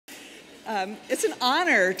It's an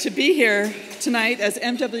honor to be here tonight as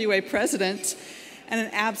MWA president, and an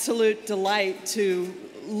absolute delight to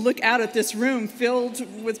look out at this room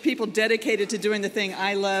filled with people dedicated to doing the thing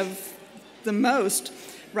I love the most,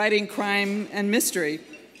 writing crime and mystery.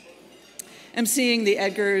 Emceeing the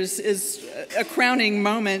Edgars is a crowning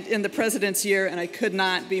moment in the president's year, and I could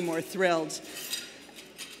not be more thrilled.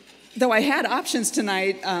 Though I had options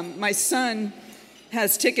tonight, my son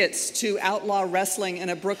has tickets to outlaw wrestling in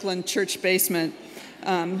a Brooklyn church basement.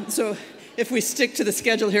 So if we stick to the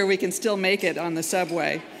schedule here, we can still make it on the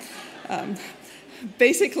subway.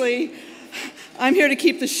 Basically, I'm here to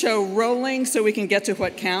keep the show rolling so we can get to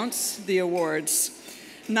what counts, the awards.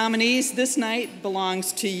 Nominees this night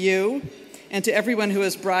belongs to you and to everyone who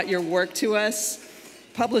has brought your work to us: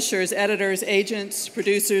 publishers, editors, agents,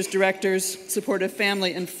 producers, directors, supportive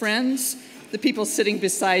family and friends, the people sitting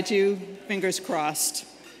beside you, fingers crossed.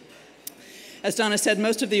 As Donna said,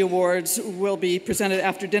 most of the awards will be presented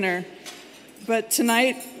after dinner, but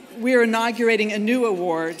tonight we're inaugurating a new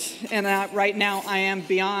award, and right now I am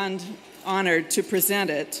beyond honored to present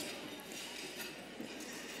it.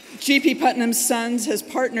 G.P. Putnam's Sons has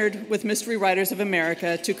partnered with Mystery Writers of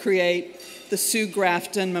America to create the Sue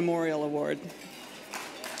Grafton Memorial Award.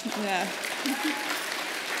 Yeah.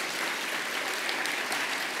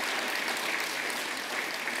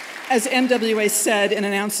 As MWA said in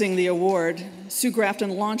announcing the award, Sue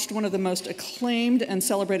Grafton launched one of the most acclaimed and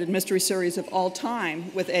celebrated mystery series of all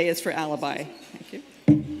time, with A is for Alibi. Thank you.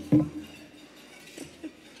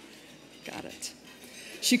 Got it.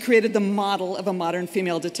 She created the model of a modern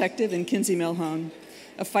female detective in Kinsey Milhone,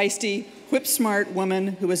 a feisty, whip-smart woman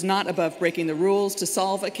who was not above breaking the rules to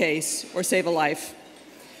solve a case or save a life.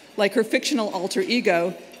 Like her fictional alter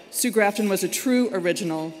ego, Sue Grafton was a true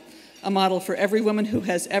original, a model for every woman who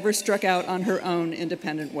has ever struck out on her own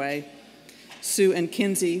independent way. Sue and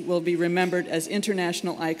Kinsey will be remembered as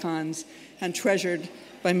international icons and treasured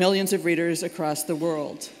by millions of readers across the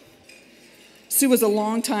world. Sue was a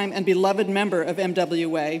longtime and beloved member of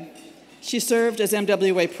MWA. She served as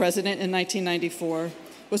MWA president in 1994,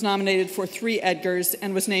 was nominated for 3 Edgars,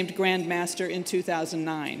 and was named Grand Master in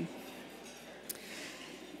 2009.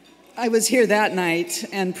 I was here that night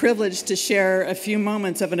and privileged to share a few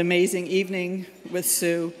moments of an amazing evening with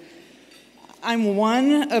Sue. I'm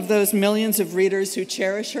one of those millions of readers who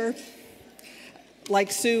cherish her. Like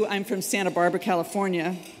Sue, I'm from Santa Barbara,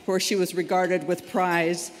 California, where she was regarded with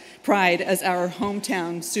pride as our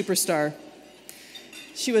hometown superstar.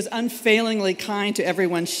 She was unfailingly kind to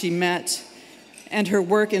everyone she met, and her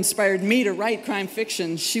work inspired me to write crime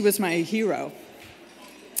fiction. She was my hero.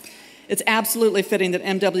 It's absolutely fitting that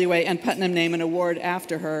MWA and Putnam name an award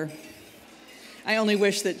after her. I only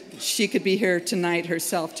wish that she could be here tonight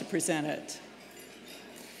herself to present it.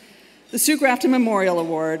 The Sue Grafton Memorial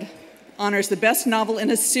Award honors the best novel in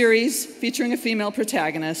a series featuring a female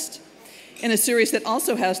protagonist, in a series that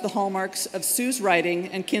also has the hallmarks of Sue's writing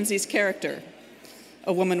and Kinsey's character: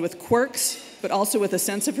 a woman with quirks, but also with a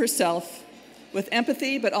sense of herself, with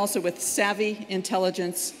empathy, but also with savvy,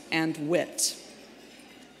 intelligence, and wit.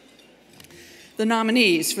 The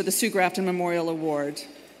nominees for the Sue Grafton Memorial Award: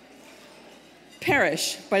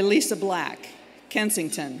 Parish by Lisa Black,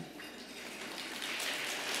 Kensington;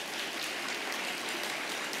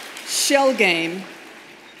 Shell Game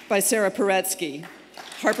by Sara Paretsky,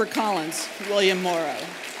 HarperCollins, William Morrow;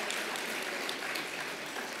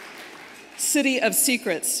 City of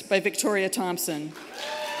Secrets by Victoria Thompson,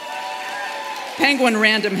 Penguin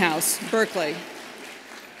Random House, Berkeley;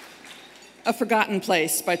 A Forgotten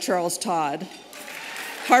Place by Charles Todd,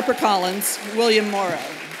 HarperCollins, William Morrow;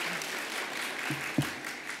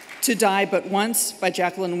 To Die But Once by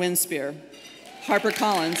Jacqueline Winspear,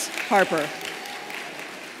 HarperCollins, Harper;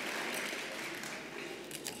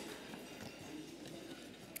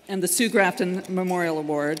 and the Sue Grafton Memorial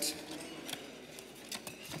Award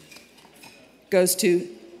goes to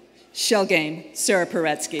Shell Game, Sara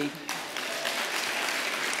Paretsky.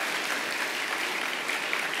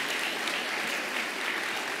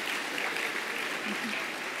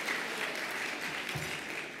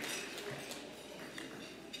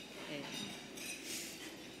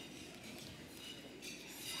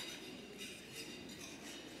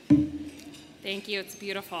 Thank you, it's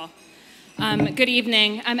beautiful. Good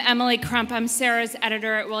evening, I'm Emily Crump. I'm Sara's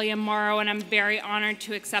editor at William Morrow, and I'm very honored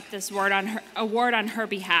to accept this award on her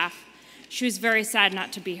behalf. She was very sad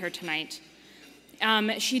not to be here tonight.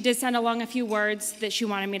 She did send along a few words that she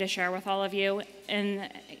wanted me to share with all of you in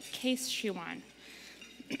case she won.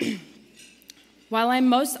 While I'm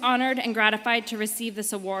most honored and gratified to receive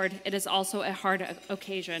this award, it is also a hard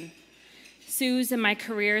occasion. Sue's and my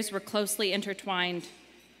careers were closely intertwined.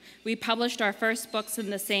 We published our first books in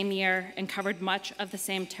the same year and covered much of the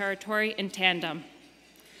same territory in tandem.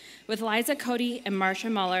 With Liza Cody and Marcia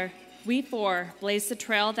Muller, we four blazed the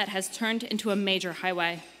trail that has turned into a major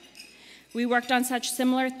highway. We worked on such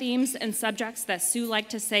similar themes and subjects that Sue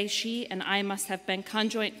liked to say she and I must have been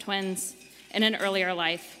conjoint twins in an earlier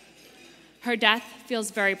life. Her death feels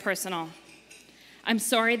very personal. I'm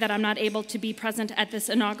sorry that I'm not able to be present at this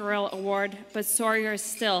inaugural award, but sorrier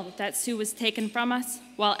still that Sue was taken from us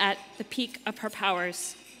while at the peak of her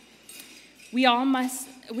powers. We all miss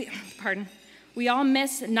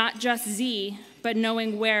not just Z, but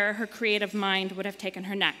knowing where her creative mind would have taken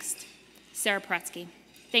her next. Sara Paretsky.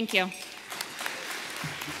 Thank you.